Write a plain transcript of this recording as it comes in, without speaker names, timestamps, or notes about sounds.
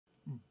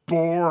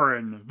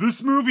born.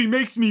 This movie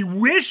makes me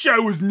wish I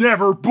was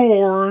never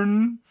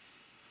born.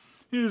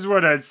 Here's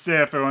what I'd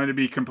say if I wanted to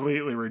be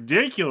completely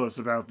ridiculous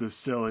about this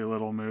silly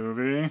little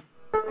movie.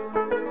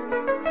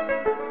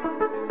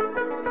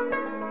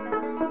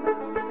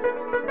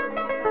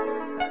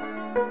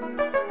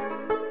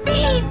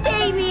 Be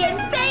baby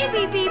and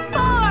baby be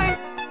born!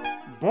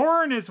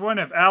 Born is one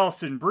of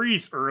Alison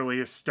Brie's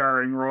earliest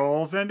starring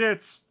roles, and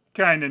it's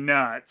kinda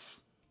nuts.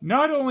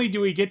 Not only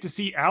do we get to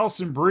see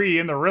Alison Brie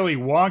in the really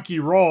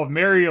wonky role of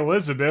Mary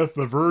Elizabeth,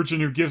 the virgin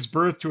who gives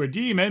birth to a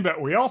demon,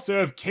 but we also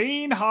have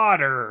Kane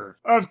Hodder.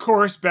 Of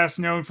course, best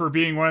known for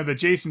being one of the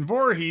Jason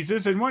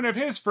Voorheeses in one of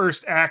his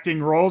first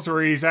acting roles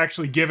where he's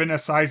actually given a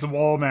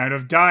sizable amount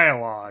of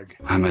dialogue.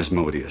 I'm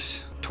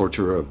Asmodeus,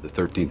 torturer of the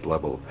 13th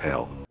level of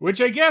hell. Which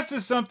I guess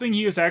is something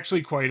he was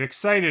actually quite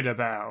excited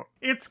about.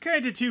 It's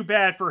kinda too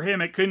bad for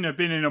him it couldn't have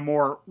been in a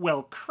more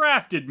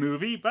well-crafted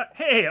movie, but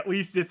hey, at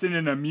least it's in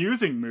an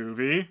amusing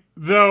movie.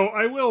 Though,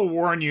 I will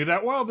warn you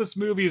that while this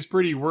movie is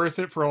pretty worth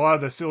it for a lot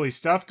of the silly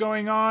stuff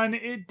going on,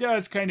 it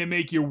does kinda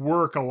make you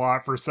work a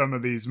lot for some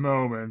of these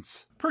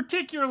moments.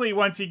 Particularly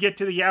once you get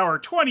to the hour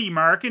 20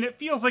 mark and it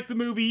feels like the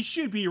movie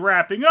should be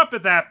wrapping up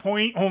at that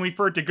point, only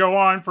for it to go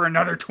on for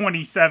another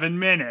 27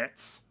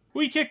 minutes.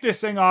 We kick this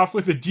thing off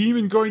with a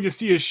demon going to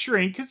see a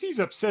shrink because he's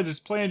upset his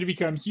plan to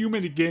become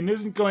human again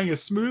isn't going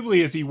as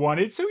smoothly as he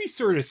wanted, so he's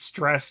sort of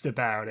stressed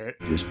about it.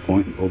 Just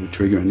point and pull the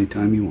trigger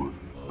anytime you want.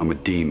 I'm a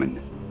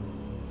demon.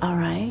 All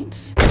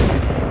right.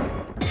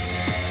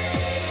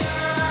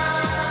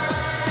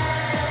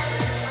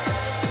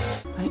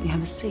 Why don't you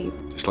have a seat?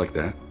 Just like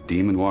that.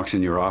 Demon walks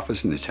in your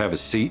office and says, "Have a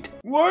seat."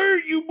 Why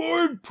aren't you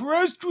more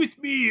impressed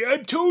with me?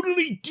 I'm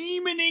totally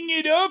demoning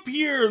it up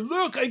here.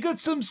 Look, I got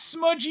some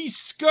smudgy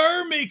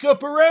scar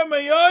makeup around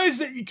my eyes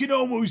that you can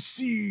almost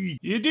see.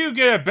 You do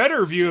get a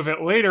better view of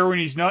it later when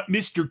he's not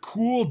Mr.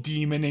 Cool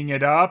demoning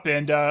it up,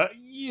 and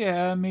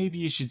yeah, maybe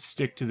you should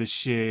stick to the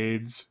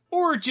shades.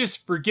 Or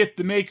just forget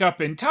the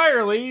makeup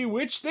entirely,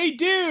 which they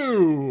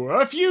do!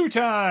 A few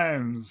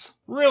times!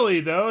 Really,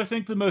 though, I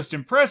think the most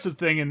impressive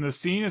thing in this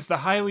scene is the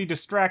highly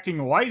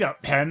distracting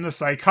light-up pen the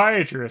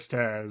psychiatrist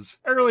has.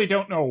 I really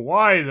don't know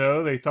why,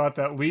 though, they thought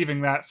that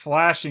leaving that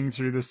flashing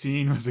through the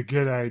scene was a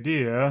good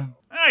idea.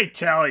 I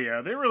tell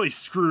ya, they really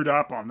screwed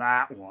up on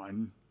that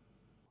one.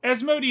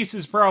 Asmodeus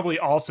is probably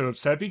also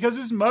upset because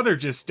his mother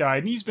just died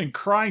and he's been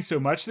crying so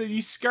much that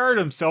he scarred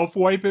himself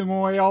wiping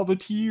away all the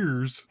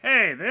tears.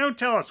 Hey, they don't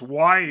tell us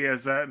why he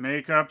has that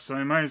makeup, so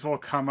he might as well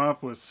come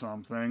up with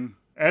something.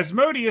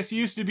 Asmodeus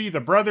used to be the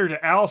brother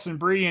to Alison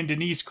Brie and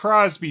Denise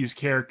Crosby's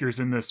characters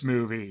in this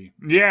movie.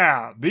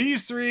 Yeah,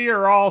 these three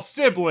are all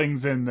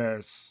siblings in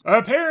this.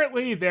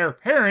 Apparently, their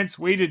parents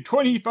waited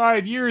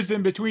 25 years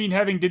in between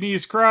having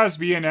Denise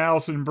Crosby and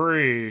Alison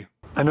Brie.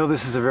 I know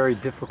this is a very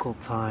difficult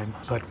time,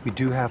 but we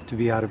do have to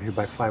be out of here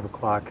by 5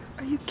 o'clock.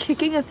 Are you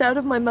kicking us out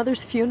of my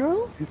mother's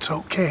funeral? It's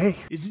okay.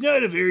 It's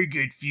not a very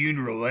good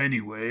funeral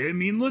anyway. I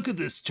mean, look at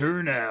this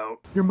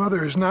turnout. Your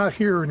mother is not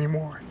here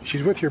anymore.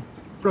 She's with your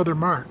brother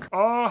Mark.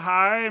 Oh,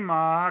 hi,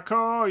 Mark.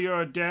 Oh,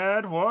 you're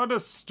dead? What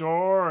a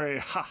story.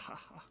 Ha ha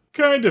ha.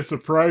 Kinda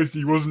surprised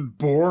he wasn't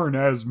born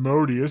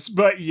Asmodeus,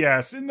 but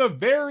yes, in the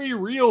very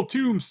real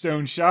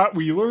tombstone shot,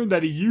 we learn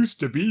that he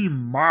used to be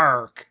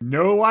Mark.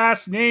 No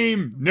last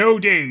name, no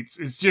dates.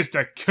 It's just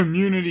a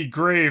community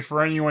grave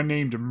for anyone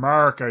named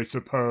Mark, I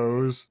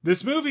suppose.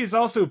 This movie is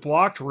also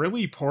blocked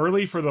really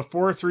poorly for the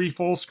 4:3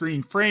 full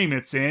screen frame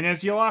it's in,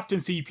 as you'll often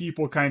see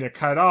people kinda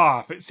cut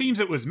off. It seems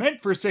it was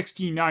meant for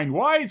 16:9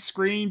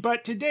 widescreen,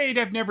 but to date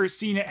I've never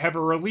seen it have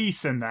a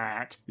release in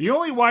that. The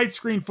only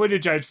widescreen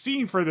footage I've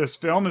seen for this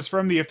film is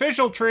from the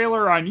official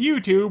trailer on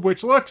YouTube,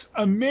 which looks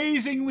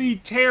amazingly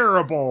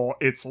terrible.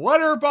 It's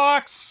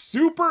letterboxed,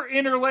 super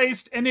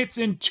interlaced, and it's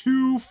in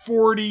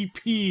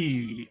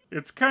 240p.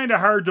 It's kinda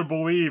hard to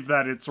believe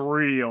that it's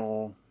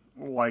real.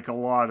 Like a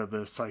lot of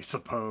this, I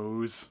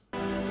suppose.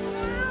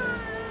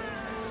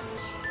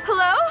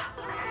 Hello?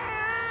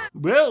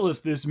 Well,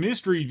 if this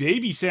mystery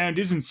baby sound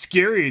isn't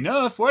scary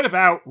enough, what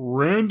about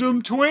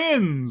random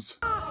twins?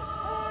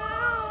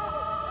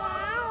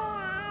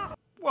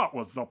 What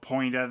was the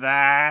point of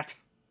that?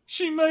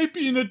 She might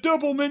be in a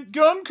Double Mint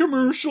gum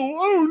commercial.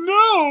 Oh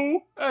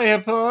no! I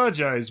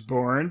apologize,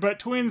 Bourne, but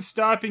twins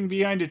stopping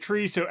behind a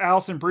tree so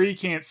Alison Brie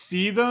can't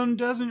see them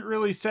doesn't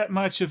really set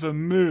much of a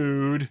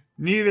mood.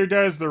 Neither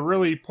does the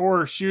really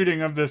poor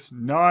shooting of this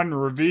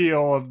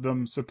non-reveal of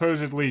them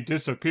supposedly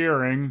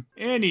disappearing.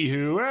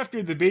 Anywho,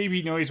 after the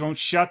baby noise won't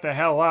shut the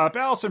hell up,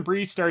 Alison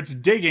Brie starts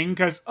digging,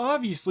 cause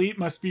obviously it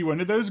must be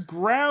one of those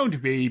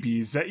ground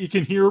babies that you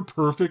can hear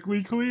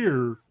perfectly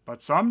clear.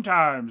 But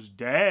sometimes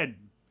dead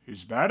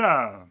is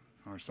better,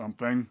 or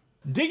something.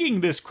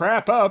 Digging this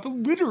crap up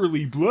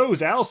literally blows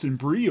Alison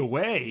Brie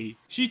away.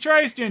 She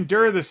tries to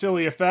endure the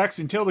silly effects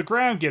until the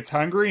ground gets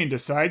hungry and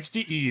decides to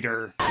eat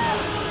her.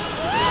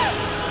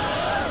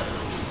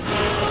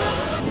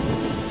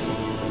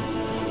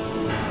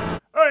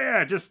 Oh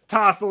yeah, just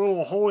toss a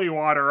little holy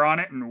water on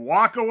it and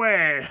walk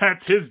away.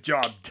 That's his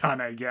job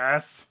done, I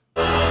guess.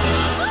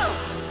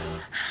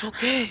 It's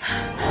okay.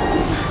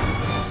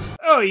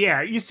 Oh Oh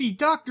yeah, you see,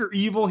 Dr.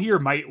 Evil here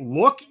might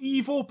look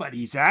evil, but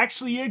he's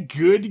actually a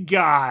good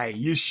guy.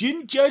 You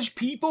shouldn't judge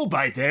people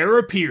by their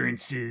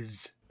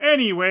appearances.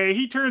 Anyway,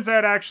 he turns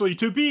out actually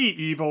to be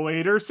evil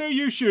later, so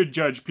you should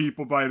judge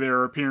people by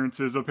their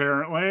appearances,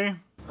 apparently.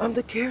 I'm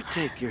the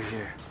caretaker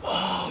here.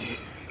 Oh,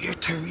 you're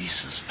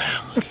Teresa's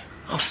family.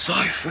 I'm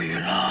sorry for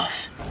your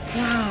loss.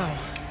 Wow,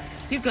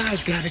 you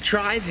guys gotta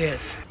try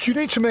this. Do you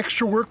need some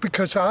extra work?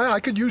 Because I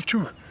could use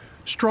 2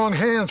 strong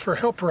hands for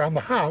help around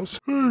the house.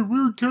 Hey,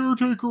 weird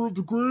caretaker of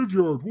the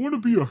graveyard. Want to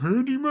be a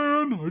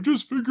handyman? I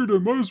just figured I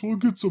might as well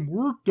get some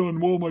work done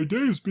while my day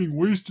is being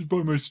wasted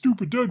by my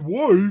stupid dead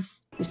wife.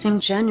 You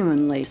seem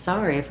genuinely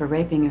sorry for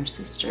raping your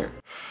sister.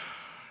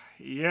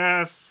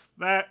 Yes,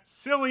 that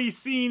silly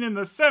scene in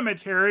the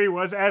cemetery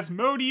was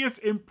Asmodeus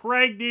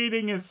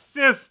impregnating his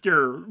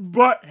sister.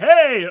 But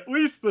hey, at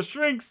least the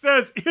shrink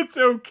says it's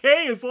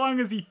okay as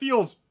long as he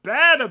feels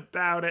bad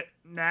about it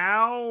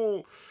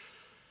now.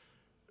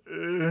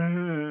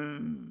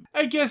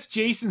 I guess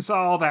Jason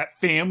saw all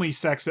that family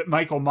sex that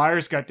Michael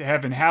Myers got to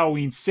have in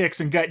Halloween 6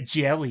 and got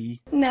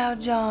jelly. Now,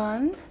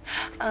 John,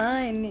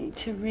 I need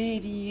to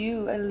read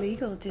you a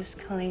legal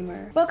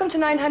disclaimer. Welcome to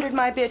 900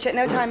 My Bitch. At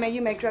no time may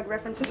you make drug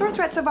references or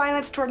threats of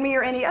violence toward me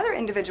or any other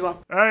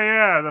individual. Oh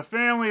yeah, the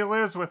family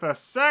lives with a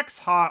sex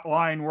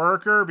hotline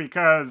worker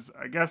because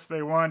I guess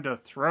they wanted to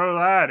throw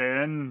that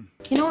in.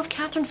 You know, if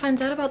Catherine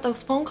finds out about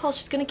those phone calls,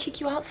 she's gonna kick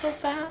you out so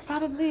fast.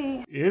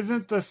 Probably.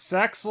 Isn't the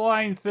sex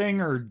line thing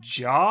her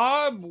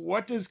job?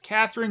 What does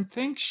Catherine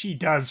think she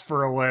does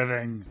for a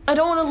living? I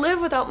don't want to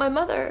live without my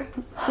mother.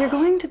 You're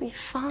going to be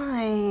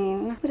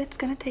fine, but it's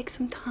gonna take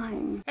some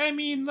time. I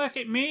mean, look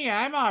at me,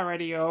 I'm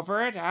already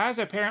over it. I was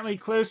apparently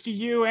close to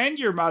you and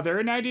your mother,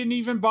 and I didn't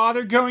even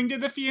bother going to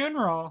the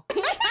funeral.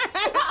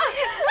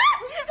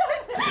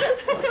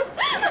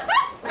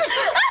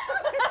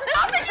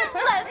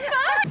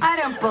 I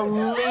don't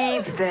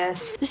believe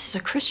this. This is a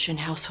Christian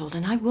household,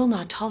 and I will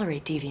not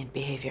tolerate deviant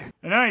behavior.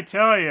 And I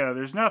tell you,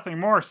 there's nothing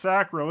more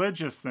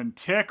sacrilegious than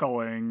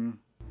tickling.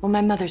 Well,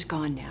 my mother's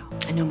gone now,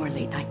 and no more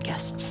late-night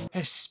guests.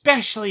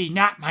 Especially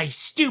not my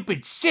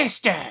stupid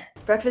sister!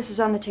 Breakfast is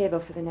on the table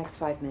for the next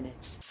 5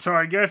 minutes. So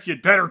I guess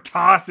you'd better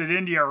toss it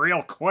into you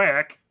real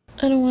quick.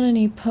 I don't want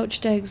any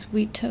poached eggs,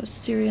 wheat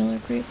toast, cereal, or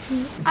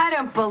grapefruit. I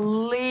don't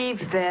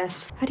believe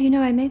this. How do you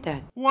know I made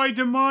that? Why,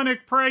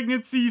 demonic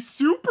pregnancy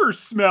super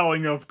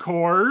smelling, of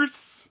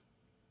course.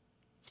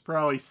 It's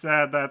probably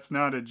sad that's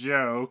not a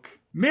joke.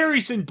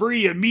 Alison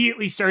Brie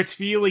immediately starts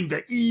feeling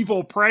the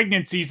evil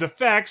pregnancy's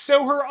effects,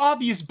 so her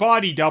obvious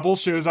body double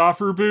shows off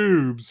her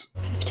boobs.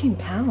 15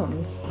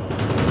 pounds?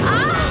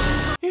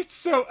 It's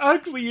so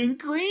ugly and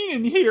green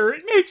in here,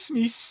 it makes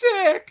me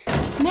sick.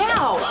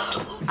 Now!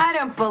 I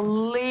don't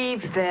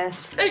believe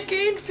this. I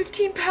gained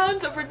 15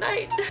 pounds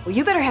overnight. Well,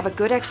 you better have a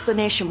good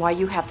explanation why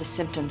you have the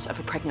symptoms of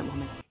a pregnant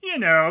woman. You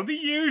know, the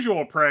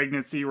usual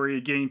pregnancy where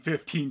you gain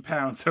 15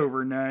 pounds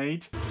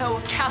overnight.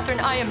 Oh, Catherine,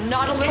 I am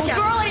not a little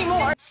girl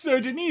anymore. So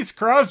Denise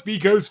Crosby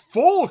goes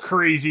full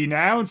crazy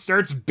now and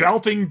starts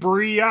belting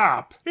Brie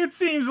up. It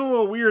seems a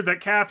little weird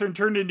that Catherine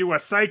turned into a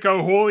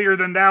psycho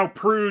holier-than-thou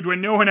prude when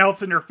no one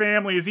else in her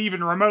family is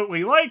even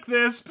remotely like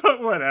this,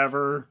 but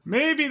whatever.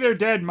 Maybe their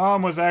dead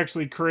mom was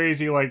actually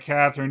crazy like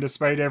Catherine,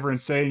 despite everyone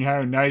saying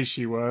how nice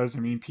she was. I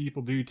mean,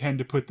 people do tend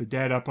to put the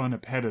dead up on a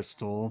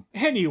pedestal.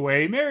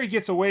 Anyway, Mary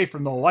gets away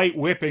from the light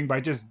whipping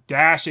by just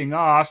dashing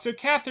off, so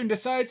Catherine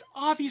decides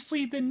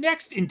obviously the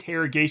next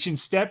interrogation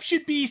step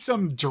should be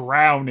some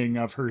drowning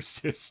of her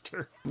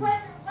sister.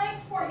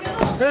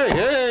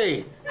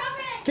 Hey!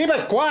 Keep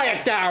it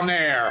quiet down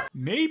there!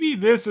 Maybe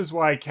this is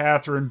why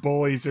Catherine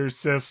bullies her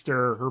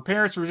sister. Her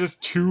parents were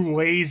just too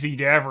lazy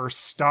to ever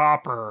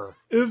stop her.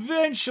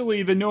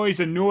 Eventually, the noise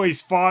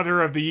annoys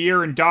Father of the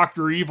Year and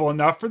Dr. Evil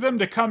enough for them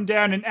to come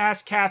down and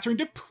ask Catherine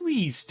to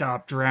please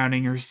stop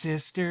drowning her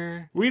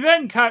sister. We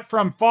then cut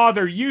from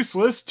Father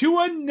Useless to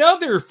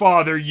another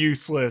Father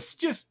Useless.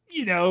 Just,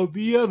 you know,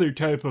 the other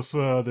type of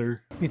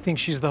father. You think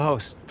she's the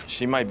host?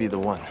 She might be the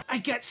one. I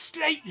got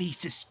slightly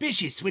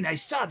suspicious when I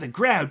saw the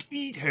ground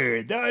eat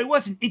her, though I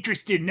wasn't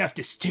interested enough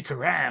to stick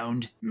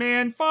around.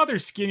 Man, Father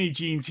Skinny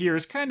Jeans here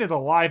is kind of the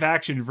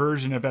live-action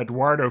version of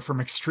Eduardo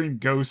from Extreme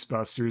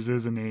Ghostbusters,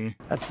 isn't he?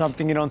 That's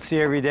something you don't see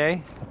every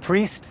day. A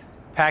priest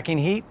packing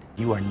heat?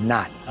 You are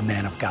not a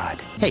man of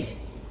God. Hey,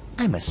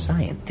 I'm a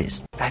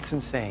scientist. That's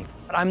insane.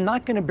 But I'm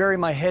not going to bury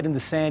my head in the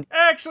sand.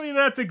 Actually,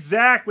 that's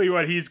exactly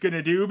what he's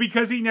gonna do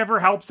because he never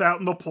helps out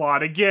in the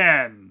plot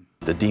again.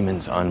 The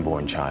demon's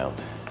unborn child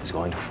is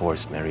going to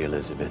force Mary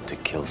Elizabeth to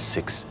kill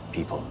 6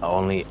 people.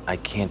 Only I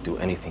can't do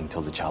anything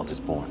till the child is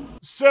born.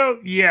 So,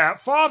 yeah,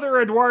 Father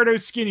Eduardo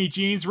Skinny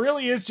Jeans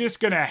really is just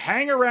gonna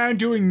hang around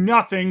doing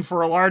nothing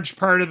for a large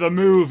part of the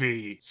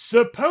movie.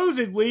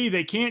 Supposedly,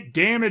 they can't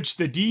damage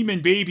the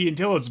demon baby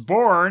until it's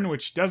born,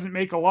 which doesn't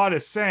make a lot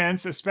of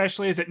sense,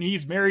 especially as it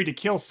needs Mary to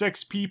kill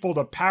 6 people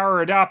to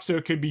power it up so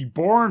it can be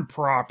born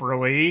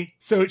properly.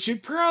 So it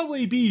should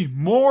probably be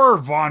more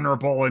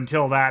vulnerable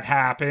until that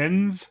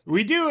happens.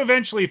 We do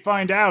eventually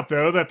find out,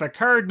 though, that the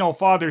Cardinal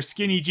Father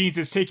Skinny Jeans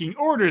is taking taking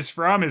orders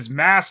from is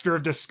Master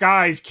of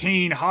Disguise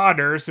Kane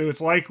Hodder, so it's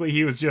likely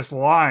he was just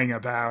lying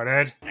about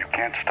it. You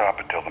can't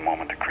stop until the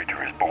moment the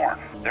creature is born.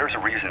 There's a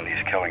reason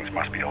these killings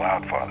must be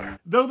allowed, Father.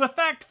 Though the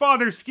fact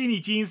Father Skinny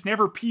Jeans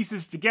never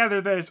pieces together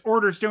that his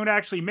orders don't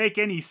actually make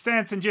any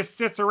sense and just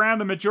sits around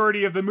the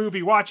majority of the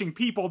movie watching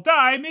people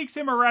die makes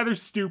him a rather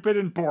stupid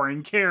and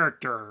boring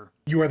character.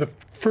 You are the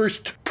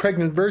first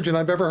pregnant virgin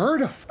I've ever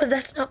heard of. But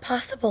that's not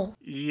possible.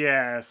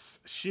 Yes,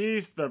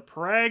 she's the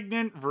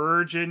pregnant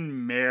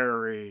Virgin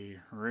Mary.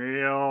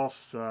 Real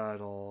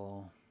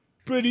subtle.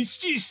 But it's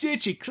just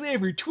such a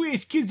clever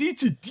twist because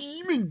it's a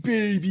demon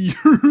baby.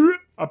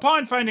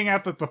 Upon finding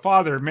out that the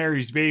father of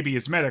Mary's baby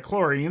is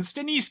midichlorians,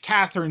 Denise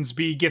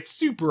Crosby gets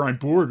super on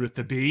board with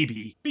the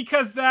baby.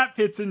 Because that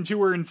fits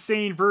into her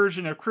insane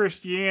version of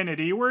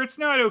Christianity, where it's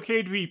not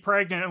okay to be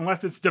pregnant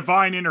unless it's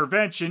divine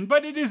intervention,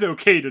 but it is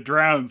okay to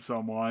drown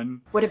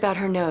someone. What about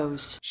her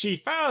nose? She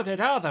followed it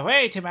all the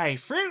way to my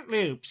Fruit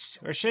Loops,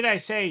 or should I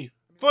say,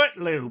 Foot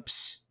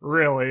Loops.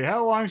 Really,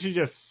 how long she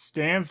just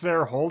stands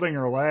there holding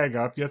her leg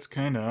up gets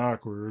kinda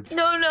awkward.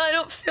 No, I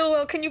don't feel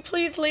well. Can you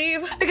please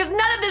leave? Because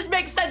none of this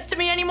makes sense to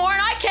me anymore,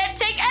 and I can't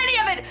take any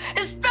of it,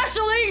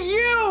 especially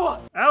you!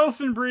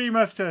 Alison Brie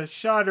must have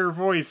shot her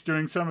voice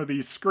doing some of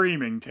these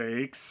screaming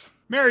takes.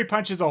 Mary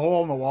punches a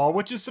hole in the wall,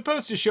 which is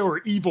supposed to show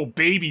her evil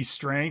baby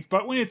strength,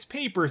 but when it's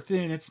paper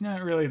thin, it's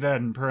not really that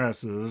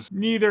impressive.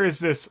 Neither is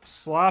this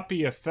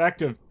sloppy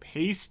effect of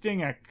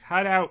pasting a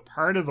cutout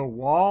part of the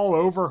wall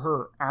over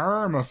her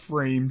arm a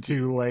frame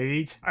too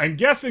late. I'm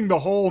guessing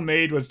the hole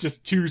made was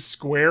just too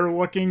square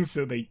looking,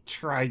 so they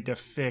tried to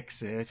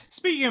fix it.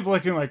 Speaking of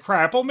looking like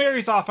crap, while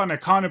Mary's off on a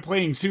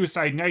contemplating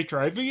suicide night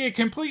drive, we get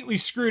completely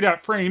screwed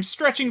up frames,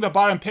 stretching the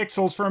bottom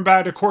pixels from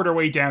about a quarter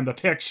way down the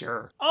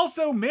picture.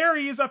 Also,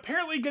 Mary is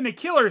apparently gonna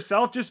kill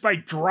herself just by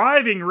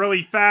driving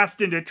really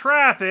fast into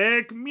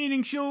traffic,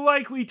 meaning she'll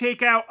likely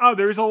take out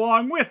others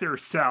along with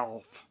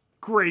herself.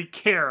 Great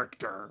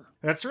character.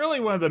 That's really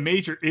one of the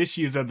major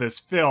issues of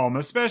this film,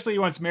 especially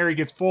once Mary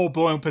gets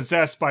full-blown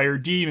possessed by her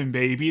demon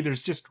baby.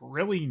 There's just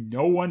really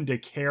no one to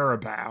care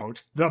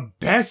about. The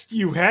best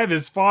you have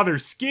is Father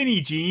Skinny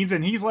Jeans,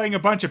 and he's letting a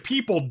bunch of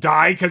people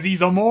die because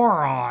he's a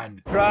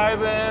moron.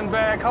 Driving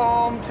back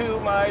home to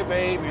my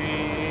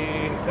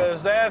baby,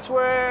 'cause that's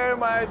where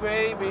my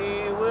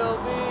baby will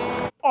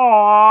be.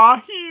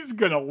 Aw, he's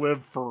gonna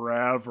live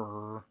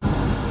forever.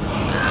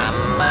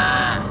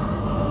 Mama.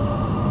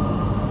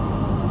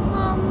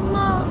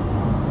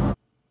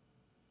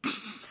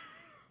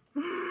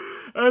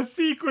 A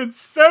sequence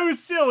so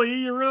silly,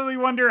 you really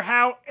wonder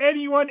how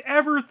anyone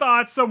ever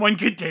thought someone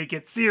could take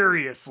it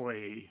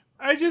seriously.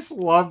 I just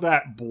love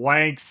that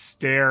blank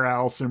stare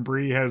Alison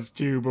Brie has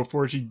too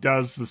before she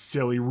does the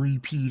silly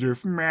repeat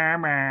of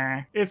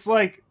mama. It's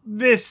like,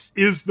 this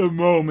is the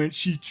moment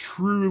she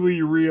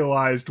truly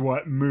realized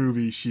what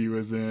movie she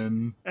was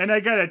in. And I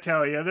gotta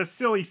tell you, this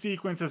silly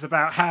sequence is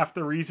about half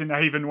the reason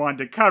I even wanted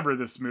to cover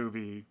this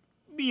movie.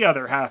 The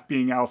other half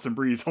being Alison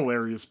Brie's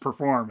hilarious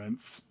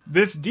performance.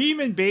 This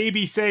demon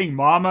baby saying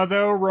mama,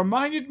 though,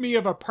 reminded me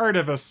of a part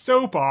of a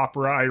soap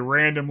opera I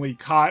randomly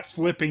caught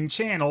flipping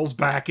channels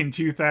back in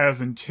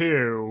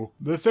 2002.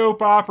 The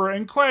soap opera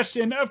in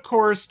question, of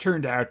course,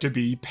 turned out to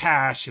be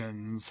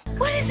Passions.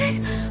 What is it?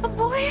 A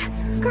boy?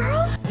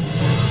 Girl?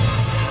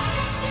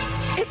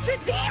 It's a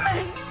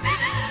demon!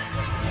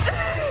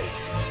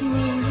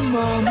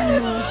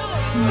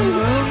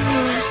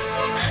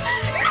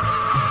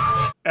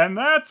 And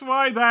that's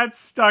why that's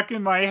stuck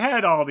in my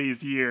head all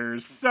these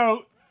years.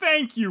 So,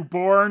 thank you,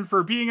 Bourne,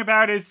 for being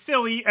about as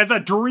silly as a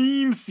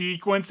dream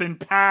sequence in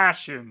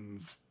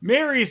Passions.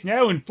 Mary is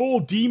now in full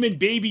demon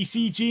baby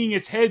CGing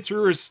its head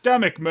through her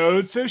stomach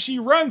mode, so she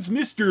runs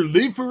Mr.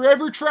 Live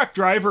Forever truck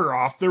driver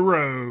off the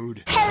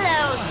road.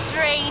 Hello,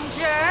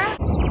 stranger!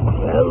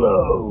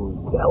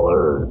 Hello,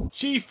 feller.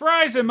 She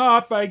fries him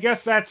up, I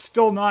guess that's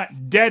still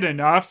not dead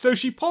enough, so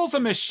she pulls a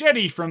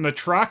machete from the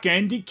truck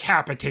and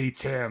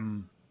decapitates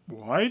him.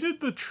 Why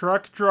did the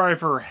truck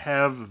driver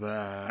have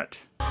that?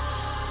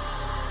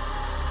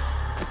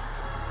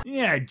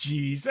 Yeah,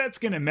 geez, that's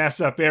gonna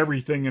mess up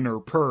everything in her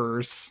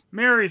purse.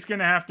 Mary's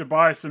gonna have to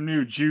buy some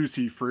new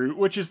juicy fruit,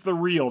 which is the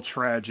real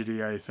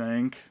tragedy, I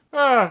think.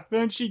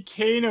 Then she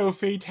Kano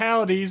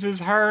fatalities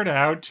his heart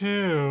out,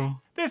 too.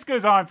 This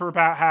goes on for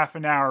about half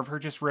an hour of her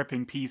just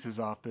ripping pieces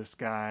off this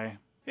guy.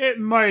 It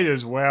might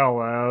as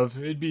well have.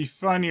 It'd be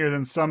funnier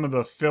than some of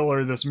the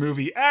filler this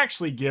movie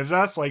actually gives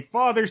us, like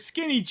Father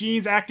Skinny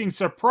Jeans acting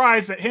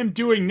surprised that him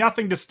doing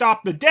nothing to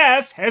stop the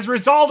deaths has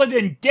resulted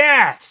in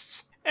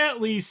deaths.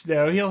 At least,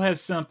 though, he'll have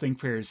something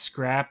for his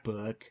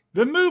scrapbook.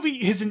 The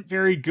movie isn't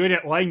very good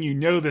at letting you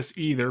know this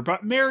either,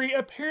 but Mary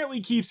apparently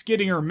keeps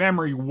getting her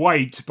memory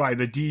wiped by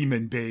the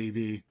demon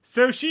baby.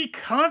 So she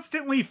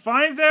constantly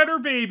finds out her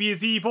baby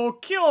is evil,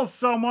 kills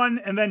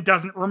someone, and then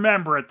doesn't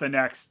remember it the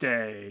next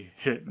day.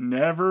 It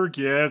never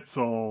gets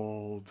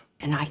old.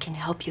 And I can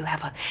help you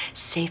have a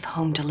safe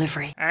home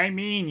delivery. I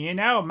mean, you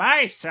know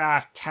my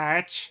soft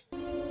touch.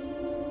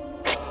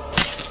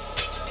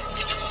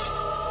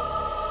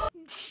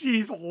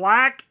 She's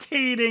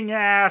lactating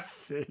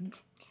acid.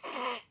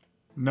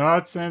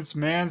 Not since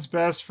man's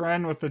best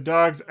friend with the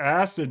dog's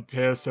acid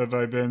piss have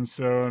I been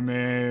so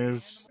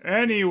amazed.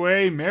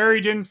 Anyway,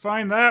 Mary didn't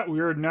find that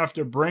weird enough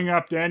to bring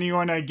up to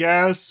anyone, I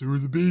guess, or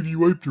the baby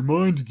wiped her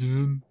mind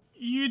again.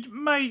 You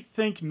might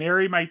think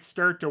Mary might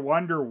start to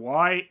wonder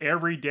why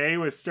every day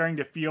was starting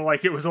to feel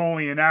like it was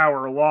only an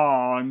hour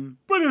long.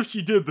 But if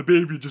she did, the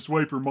baby just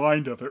wipe her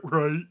mind of it,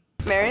 right?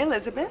 Mary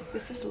Elizabeth,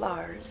 this is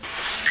Lars.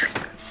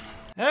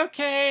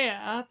 Okay,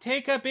 I'll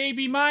take a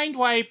baby mind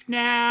wipe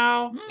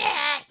now.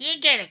 Nah,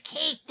 you're gonna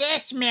keep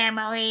this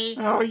memory.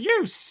 Oh,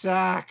 you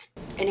suck.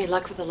 Any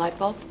luck with the light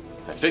bulb?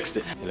 I fixed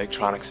it.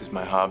 Electronics is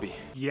my hobby.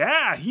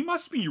 Yeah, he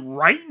must be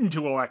right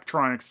into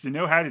electronics to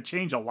know how to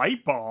change a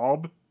light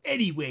bulb.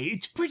 Anyway,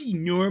 it's pretty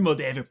normal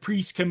to have a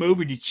priest come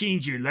over to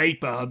change your light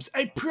bulbs.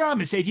 I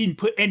promise I didn't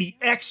put any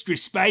extra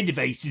spy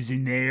devices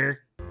in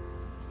there.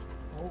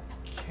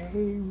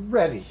 Okay,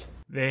 ready.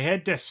 They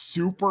had to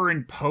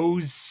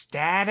superimpose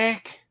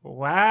static?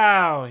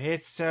 Wow,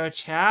 it's so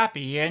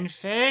choppy and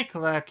fake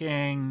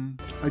looking.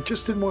 I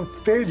just didn't want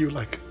to fail you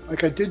like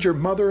I did your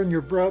mother and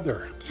your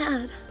brother.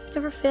 Dad, I've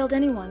never failed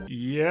anyone.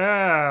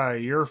 Yeah,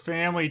 your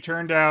family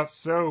turned out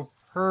so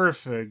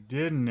perfect,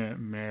 didn't it,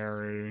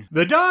 Mary?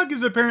 The dog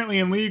is apparently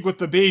in league with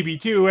the baby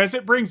too, as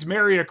it brings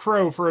Mary a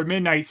crow for a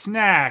midnight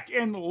snack.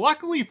 And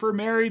luckily for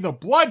Mary, the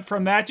blood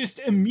from that just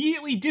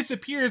immediately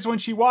disappears when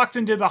she walks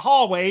into the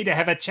hallway to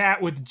have a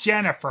chat with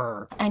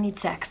Jennifer. I need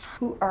sex.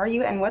 Who are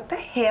you and what the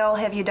hell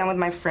have you done with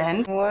my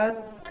friend?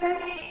 What the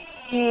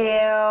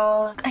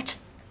hell?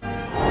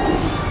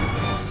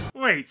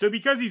 Wait, so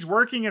because he's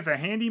working as a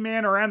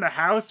handyman around the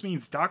house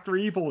means Dr.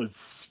 Evil is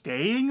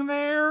staying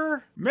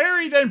there?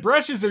 Mary then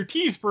brushes her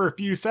teeth for a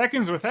few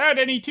seconds without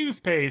any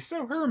toothpaste,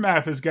 so her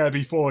mouth has got to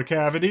be full of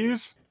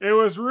cavities. It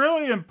was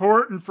really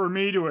important for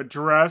me to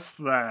address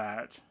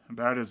that.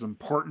 About as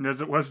important as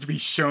it was to be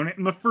shown it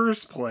in the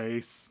first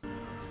place.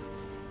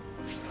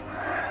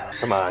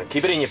 Come on,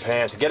 keep it in your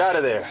pants. Get out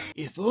of there.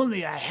 If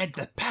only I had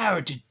the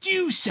power to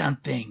do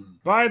something.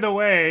 By the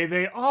way,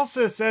 they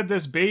also said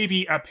this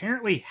baby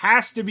apparently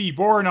has to be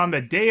born on the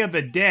Day of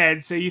the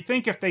Dead, so you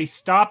think if they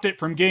stopped it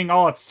from getting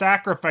all its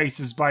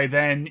sacrifices by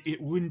then,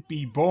 it wouldn't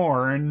be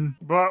born.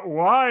 But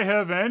why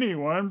have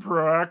anyone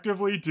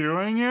proactively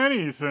doing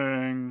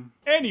anything?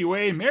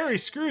 Anyway, Mary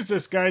screws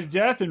this guy to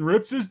death and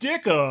rips his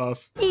dick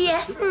off.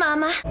 Yes,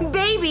 Mama.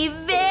 Baby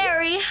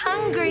very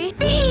hungry.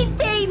 Feed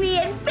baby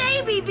and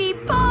baby be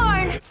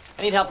born.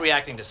 I need help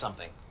reacting to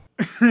something.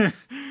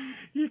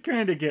 You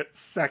kind of get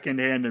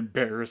secondhand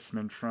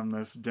embarrassment from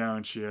this,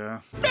 don't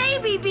you?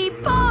 Baby be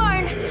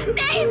born!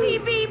 Baby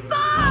be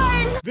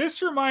born!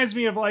 This reminds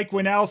me of like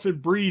when Alison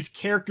Brie's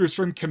characters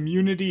from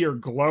Community or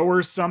Glow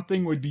or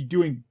something would be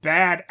doing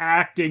bad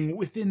acting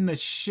within the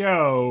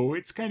show.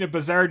 It's kind of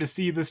bizarre to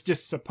see this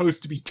just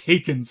supposed to be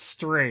taken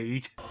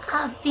straight.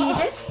 Auf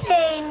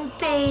Wiedersehen,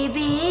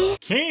 baby.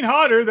 Kane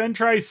Hodder then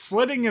tries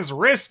slitting his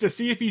wrist to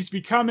see if he's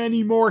become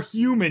any more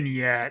human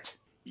yet.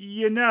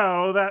 You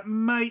know, that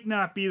might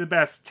not be the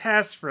best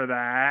test for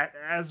that.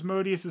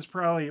 Asmodeus is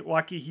probably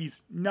lucky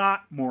he's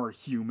not more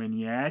human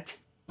yet.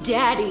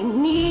 Daddy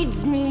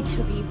needs me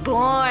to be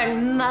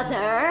born,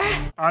 Mother.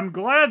 I'm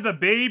glad the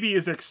baby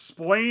is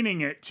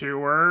explaining it to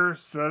her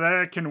so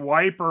that it can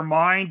wipe her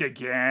mind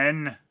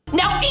again.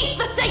 Now eat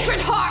the Sacred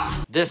Heart!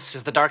 This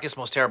is the darkest,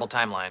 most terrible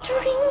timeline.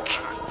 Drink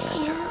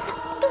his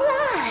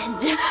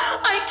blood.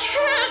 I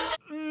can't.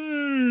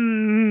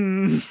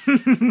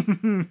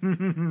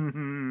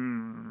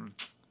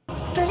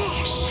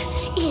 Flesh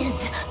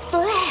is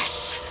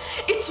flesh.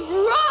 It's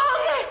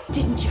wrong!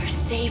 Didn't your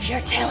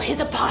Savior tell his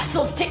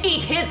apostles to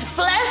eat his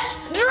flesh?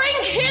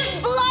 Drink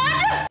his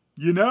blood?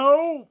 You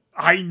know,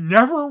 I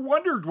never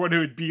wondered what it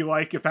would be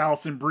like if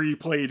Alison Brie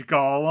played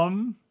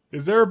Gollum.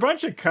 Is there a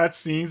bunch of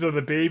cutscenes of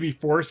the baby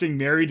forcing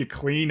Mary to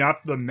clean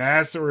up the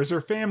mess, or is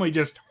her family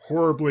just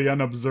horribly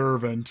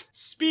unobservant?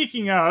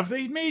 Speaking of,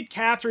 they made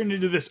Catherine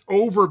into this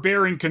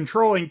overbearing,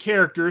 controlling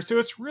character, so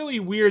it's really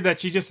weird that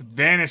she just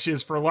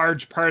vanishes for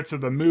large parts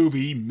of the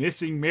movie,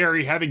 missing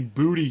Mary having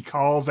booty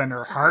calls and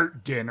her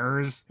heart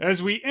dinners.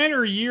 As we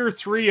enter year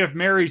 3 of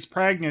Mary's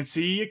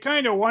pregnancy, you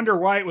kind of wonder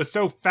why it was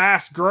so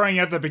fast growing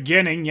at the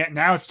beginning, yet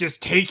now it's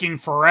just taking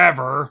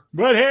forever.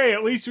 But hey,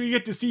 at least we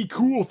get to see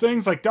cool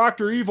things like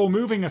Dr. Evil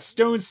moving a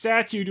stone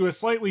statue to a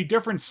slightly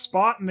different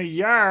spot in the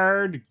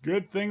yard.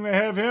 Good thing they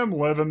have him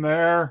living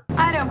there.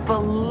 I don't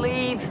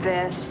believe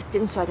this.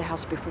 Get inside the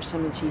house before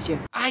someone sees you.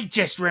 I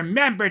just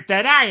remembered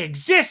that I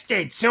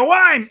existed, so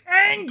I'm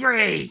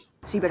angry!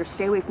 So you better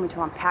stay away from me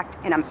till I'm packed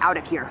and I'm out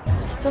of here.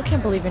 I still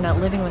can't believe you're not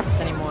living with us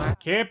anymore.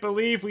 Can't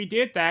believe we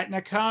did that in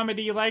a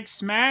comedy like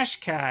Smash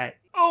Cut.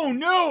 Oh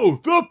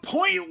no! The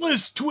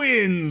Pointless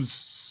Twins!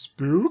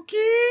 Spooky?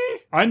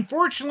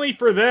 Unfortunately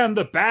for them,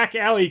 the Back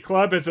Alley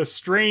Club has a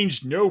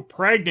strange no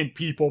pregnant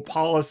people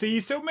policy,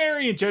 so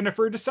Mary and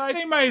Jennifer decide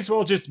they might as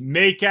well just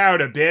make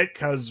out a bit,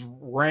 cause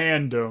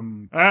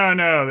random. I don't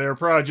know, they were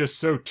probably just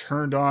so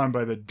turned on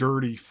by the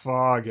dirty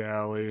fog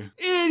alley.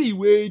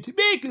 Anyway, to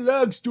make a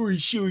long story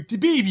short, the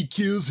baby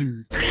kills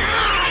her.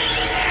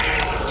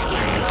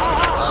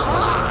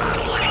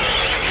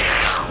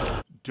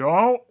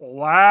 Don't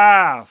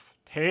laugh.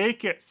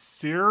 Take it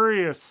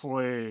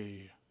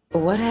seriously.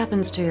 What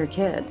happens to your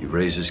kid? He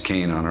raises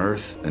Kane on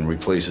Earth, then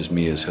replaces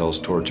me as Hell's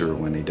torturer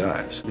when he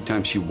dies. Every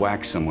time she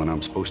whacks someone,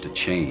 I'm supposed to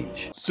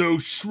change. So,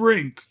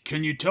 Shrink,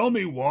 can you tell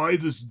me why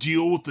this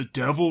deal with the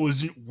devil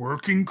isn't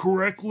working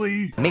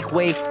correctly? Make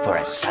way for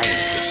a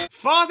scientist.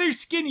 Father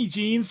Skinny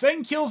Jeans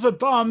then kills a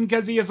bum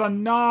because he has a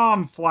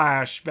Nam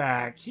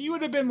flashback. He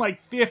would have been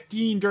like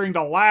 15 during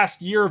the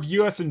last year of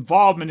US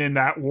involvement in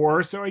that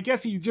war, so I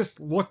guess he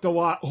just looked a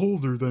lot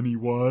older than he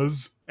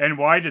was. And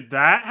why did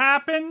that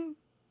happen?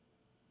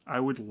 I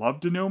would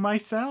love to know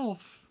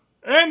myself.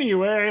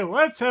 Anyway,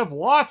 let's have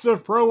lots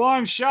of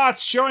prolonged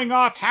shots showing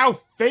off how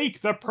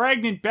fake the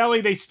pregnant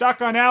belly they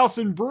stuck on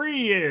Alison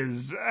Brie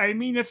is. I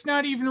mean, it's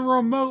not even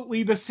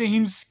remotely the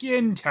same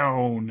skin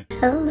tone.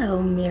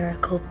 Hello,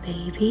 miracle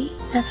baby.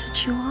 That's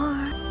what you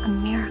are. A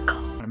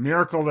miracle. A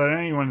miracle that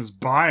anyone is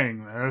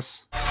buying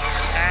this.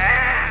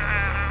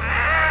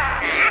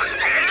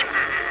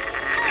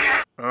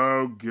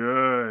 Oh,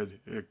 good.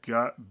 It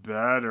got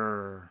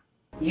better.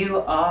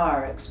 You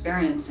are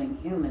experiencing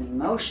human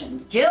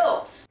emotion.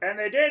 Guilt! And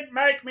they didn't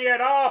make me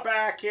at all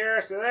back here,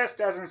 so this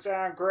doesn't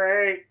sound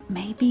great.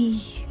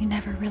 Maybe you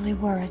never really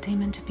were a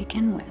demon to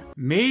begin with.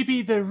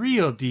 Maybe the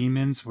real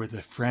demons were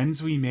the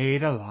friends we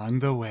made along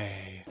the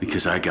way.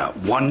 Because I got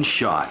one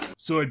shot.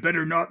 So I'd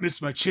better not miss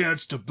my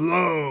chance to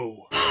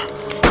blow.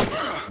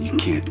 You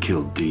can't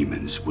kill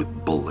demons with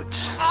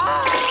bullets.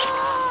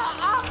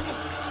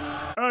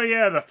 Oh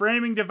yeah, the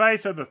framing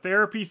device of the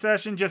therapy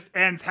session just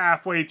ends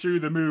halfway through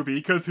the movie,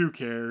 because who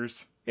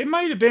cares? It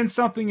might have been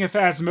something if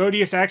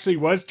Asmodeus actually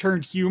was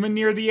turned human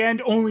near the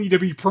end, only to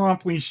be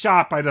promptly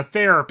shot by the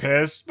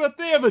therapist, but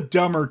they have a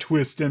dumber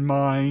twist in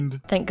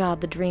mind. Thank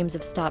God the dreams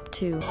have stopped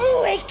too.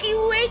 Wakey,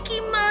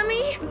 wakey,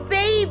 mommy.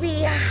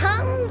 Baby,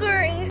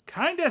 hungry.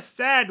 Kinda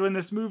sad when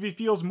this movie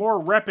feels more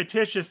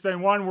repetitious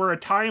than one where a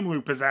time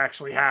loop is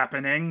actually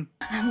happening.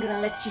 I'm gonna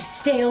let you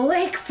stay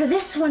awake for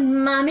this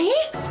one, mommy.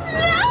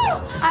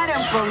 No! I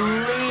don't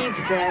believe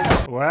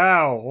this.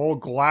 Wow,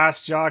 old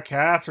Glassjaw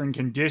Catherine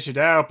can dish it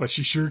out, but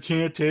she sure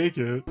can't take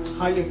it.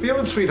 How you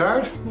feeling,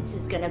 sweetheart? This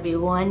is gonna be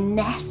one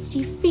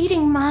nasty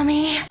feeding,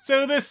 mommy.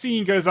 So this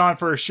scene goes on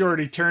for a short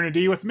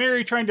eternity, with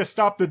Mary trying to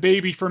stop the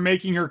baby from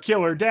making her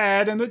kill her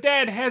dad, and the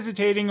dad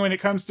hesitating when it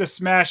comes to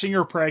smashing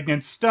her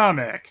pregnant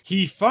stomach.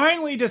 He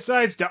finally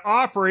decides to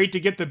operate to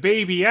get the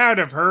baby out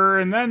of her,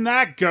 and then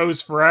that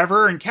goes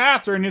forever, and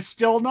Catherine is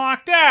still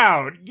knocked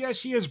out. Guess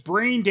she has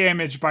brain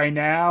damage by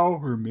now,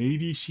 or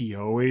maybe she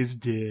always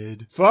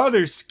did.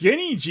 Father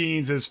Skinny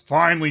Jeans has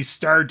finally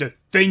started to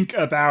think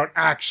about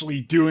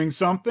actually doing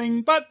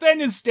something, but then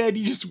instead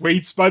he just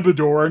waits by the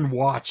door and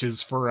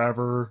watches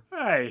forever.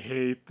 I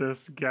hate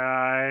this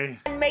guy.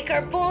 Make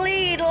her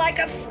bleed like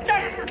a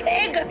stuffed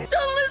pig. Don't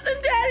listen,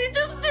 Daddy,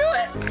 just do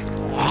it.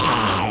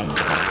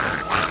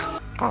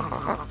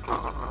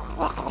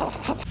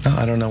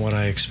 I don't know what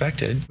I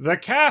expected. The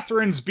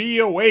Catherine's bee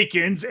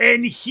awakens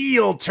and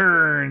heel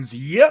turns.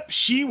 Yep,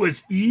 she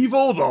was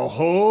evil the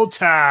whole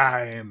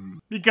time.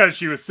 Because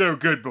she was so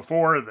good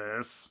before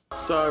this.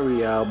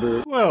 Sorry,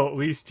 Albert. Well, at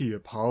least he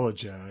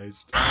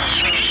apologized.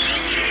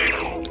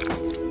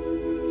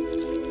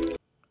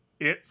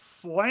 It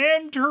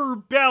slammed her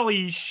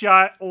belly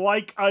shut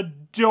like a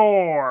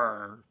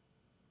door.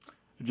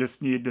 I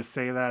just needed to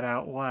say that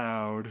out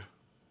loud.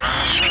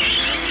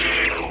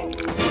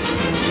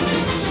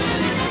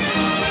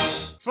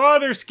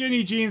 Father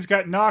Skinny Jeans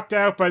got knocked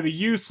out by the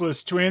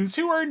useless twins,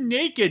 who are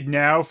naked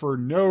now for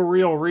no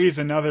real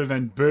reason other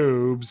than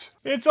boobs.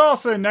 It's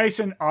also nice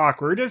and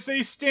awkward as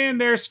they stand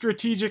there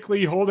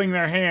strategically holding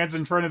their hands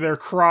in front of their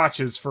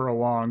crotches for a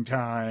long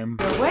time.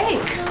 You're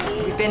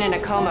awake. You've been in a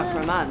coma for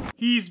a month.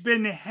 He's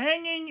been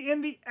hanging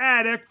in the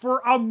attic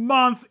for a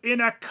month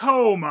in a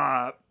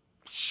coma.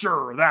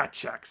 Sure, that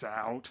checks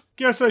out.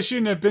 Guess I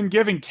shouldn't have been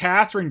giving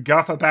Catherine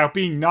guff about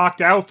being knocked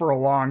out for a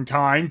long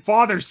time.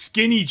 Father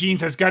Skinny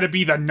Jeans has got to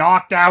be the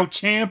knocked out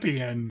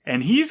champion.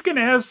 And he's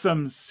gonna have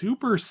some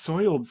super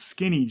soiled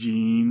skinny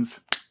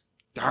jeans.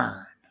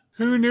 Darn.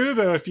 Who knew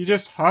though, if you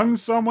just hung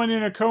someone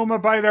in a coma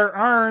by their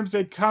arms,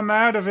 they'd come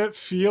out of it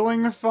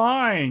feeling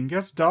fine.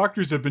 Guess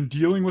doctors have been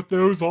dealing with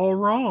those all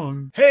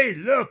wrong. Hey,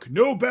 look,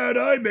 no bad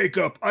eye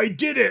makeup. I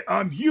did it.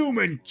 I'm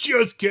human.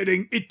 Just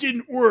kidding. It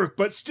didn't work,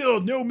 but still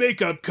no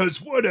makeup,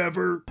 cause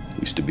whatever.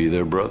 Used to be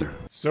their brother.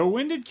 So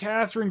when did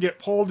Catherine get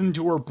pulled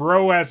into her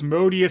bro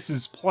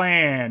Asmodeus's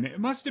plan? It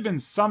must have been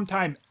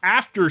sometime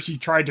after she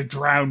tried to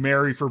drown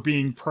Mary for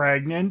being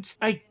pregnant.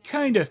 I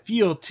kinda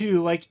feel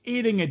too like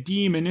aiding a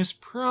demon is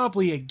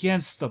probably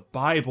against the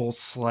Bible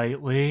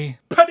slightly.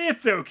 But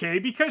it's okay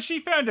because she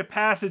found a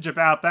passage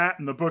about that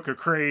in the Book of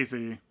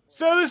Crazy.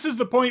 So this is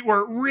the point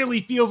where it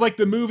really feels like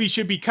the movie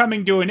should be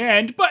coming to an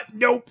end, but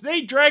nope,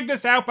 they drag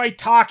this out by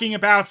talking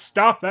about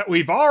stuff that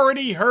we've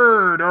already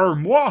heard, or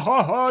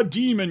mwahaha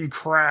demon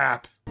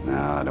crap.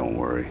 Nah, don't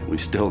worry. We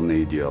still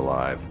need you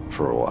alive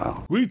for a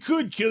while. We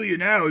could kill you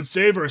now and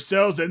save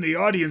ourselves and the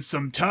audience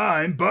some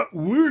time, but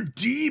we're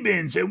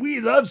demons and we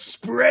love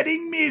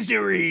spreading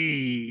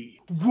misery.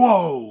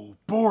 Whoa,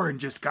 Bourne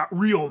just got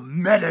real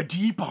meta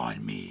deep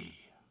on me.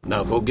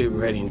 Now go get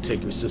ready and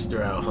take your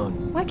sister out,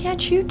 hon. Why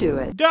can't you do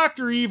it?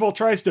 Dr. Evil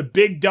tries to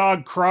big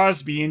dog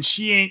Crosby and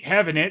she ain't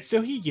having it,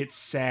 so he gets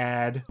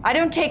sad. I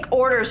don't take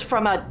orders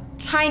from a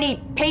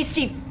tiny,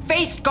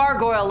 pasty-faced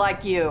gargoyle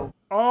like you.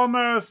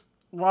 Almost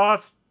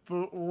lost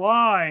the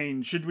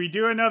line. Should we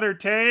do another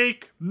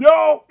take?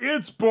 No,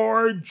 it's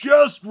Bourne.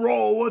 Just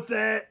roll with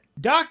it.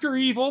 Dr.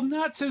 Evil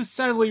not so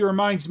subtly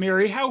reminds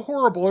Mary how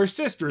horrible her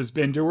sister has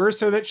been to her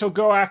so that she'll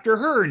go after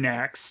her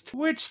next.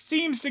 Which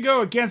seems to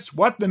go against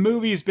what the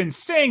movie's been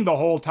saying the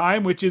whole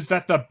time, which is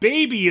that the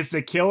baby is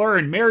the killer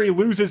and Mary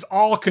loses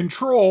all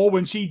control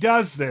when she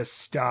does this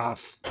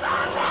stuff.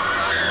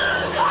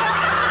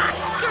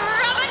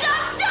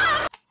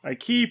 I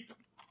keep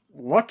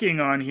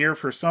looking on here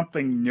for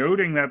something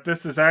noting that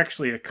this is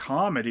actually a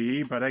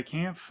comedy, but I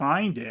can't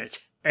find it.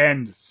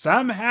 And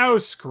somehow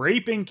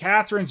scraping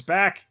Catherine's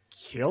back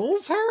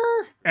kills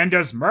her? And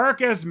does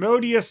Mark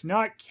Asmodeus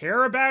not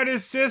care about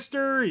his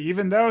sister,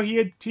 even though he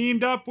had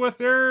teamed up with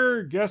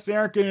her? Guess they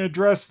aren't going to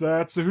address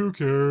that, so who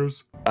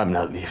cares? I'm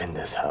not leaving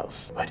this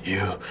house, but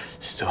you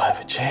still have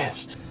a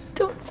chance.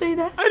 Don't say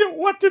that. I don't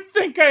want to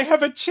think I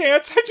have a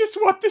chance. I just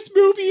want this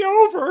movie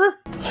over.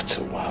 It's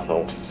a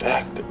well-known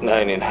fact that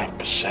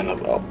 99%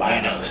 of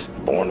albinos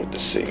born with the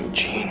same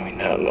gene we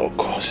now know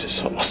causes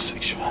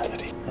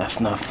homosexuality. That's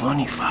not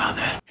funny,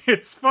 Father.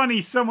 It's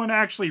funny someone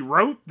actually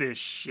wrote this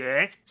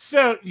shit.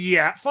 So,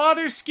 yeah,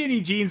 Father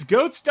Skinny Jeans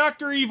goats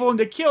Dr. Evil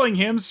into killing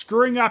him,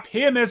 screwing up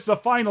him as the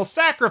final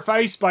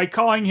sacrifice by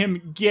calling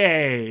him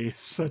gay.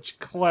 Such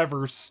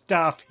clever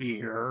stuff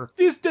here.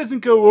 This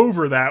doesn't go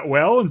over that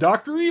well, and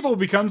Dr. Evil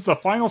becomes the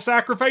final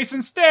sacrifice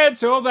instead,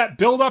 so all that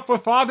build-up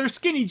with Father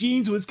Skinny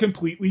Jeans was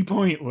completely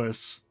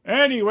pointless.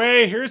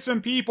 Anyway, here's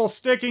some people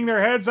sticking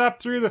their heads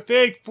up through the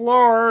fake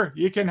floor.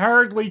 You can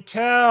hardly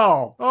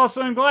tell.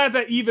 Also, I'm glad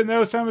that even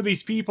though some of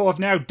these people have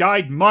now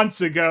died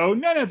months ago,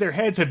 none of their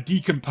heads have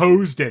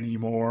decomposed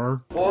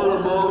anymore. Get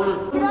out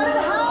of the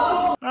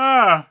house!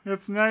 Ah,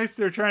 it's nice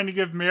they're trying to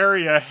give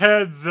Mary a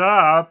heads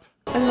up.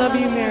 I love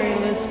you, Mary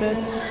Elizabeth.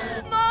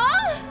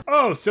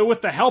 Oh, so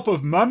with the help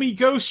of mummy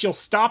ghosts, she'll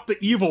stop the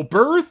evil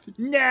birth?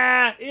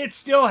 Nah, it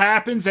still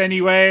happens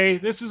anyway.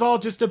 This is all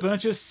just a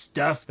bunch of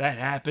stuff that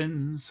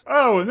happens.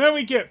 Oh, and then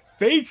we get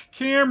fake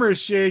cameras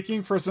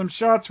shaking for some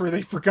shots where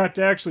they forgot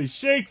to actually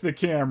shake the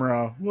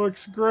camera.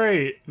 Looks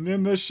great. And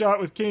in this shot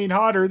with Kane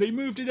Hodder, they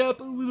moved it up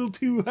a little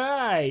too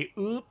high.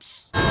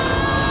 Oops.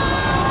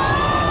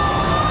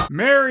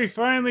 Mary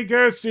finally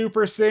goes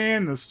Super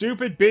Saiyan. The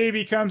stupid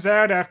baby comes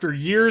out after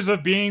years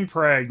of being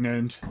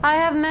pregnant. I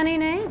have many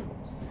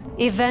names.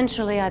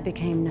 Eventually I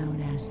became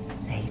known as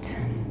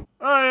Satan.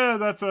 Oh yeah,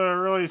 that's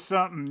really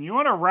something. You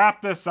want to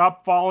wrap this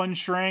up, Fallen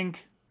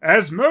Shrink?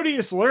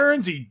 Asmodeus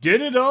learns he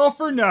did it all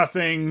for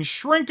nothing.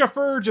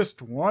 Shrinkifer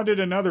just wanted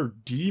another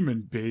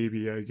demon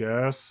baby, I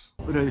guess.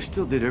 But I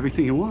still did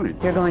everything you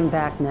wanted. You're going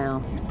back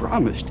now. You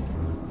promised.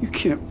 You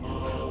can't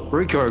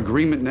break our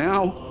agreement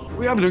now.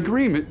 We have an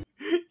agreement.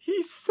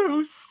 He's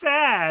so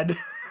sad.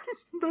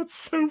 That's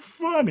so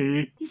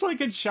funny. He's like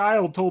a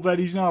child told that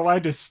he's not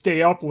allowed to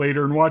stay up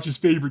later and watch his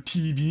favorite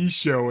TV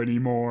show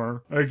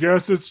anymore. I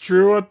guess it's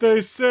true what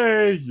they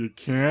say. You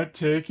can't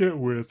take it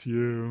with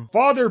you.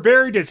 Father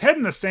buried his head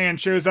in the sand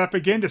shows up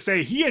again to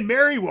say he and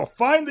Mary will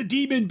find the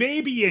demon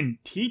baby and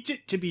teach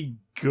it to be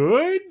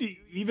good,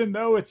 even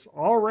though it's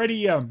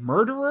already a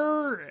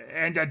murderer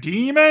and a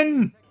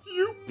demon.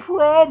 You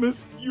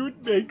promised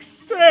you'd make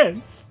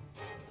sense.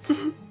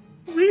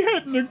 We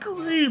had an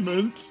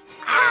agreement.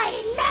 I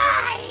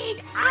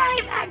lied!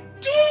 I'm a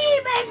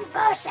demon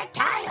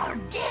versatile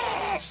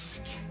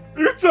disc!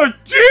 It's a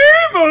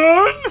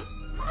demon?!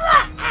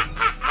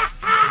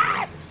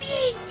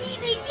 Feed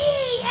DVD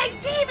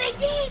and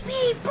DVD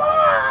be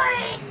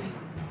born!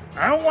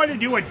 I don't want to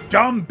do a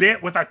dumb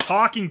bit with a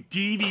talking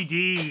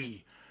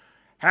DVD.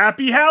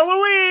 Happy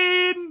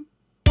Halloween!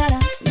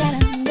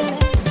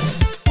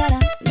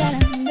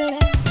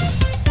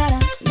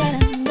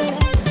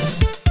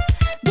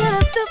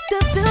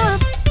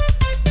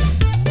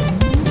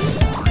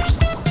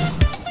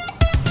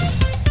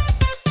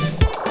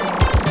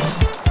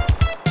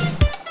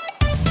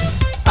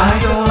 I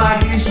don't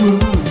like this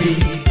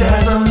movie,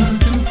 doesn't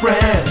look too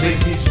friendly.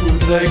 This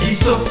bootleg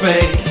is so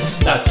fake,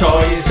 that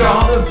toy is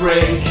gonna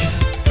break.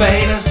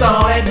 Phelous,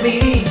 don't let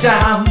me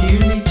down, you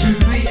need to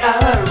be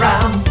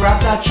around. Grab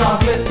that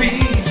chocolate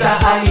pizza,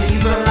 I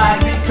even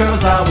like it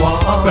cause I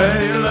want.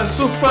 Phelous,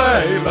 so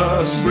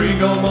Phelous,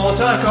 bring on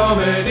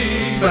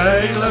multi-comedy.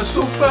 Phelous,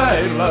 so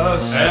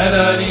Phelous, an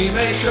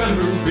animation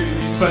movie.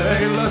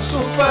 Phelous, so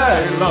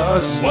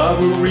Phelous, what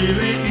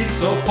really is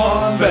so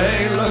fun?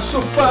 Phelous,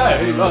 so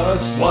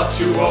Phelous, what's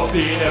your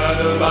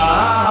opinion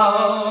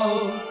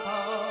about?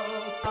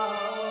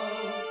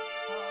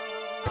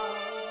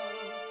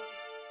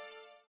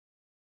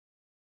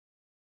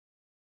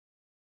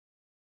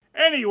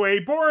 Anyway,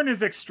 Bourne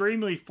is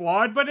extremely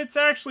flawed, but it's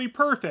actually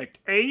perfect.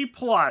 A+,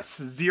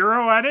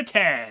 0 out of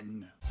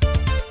 10.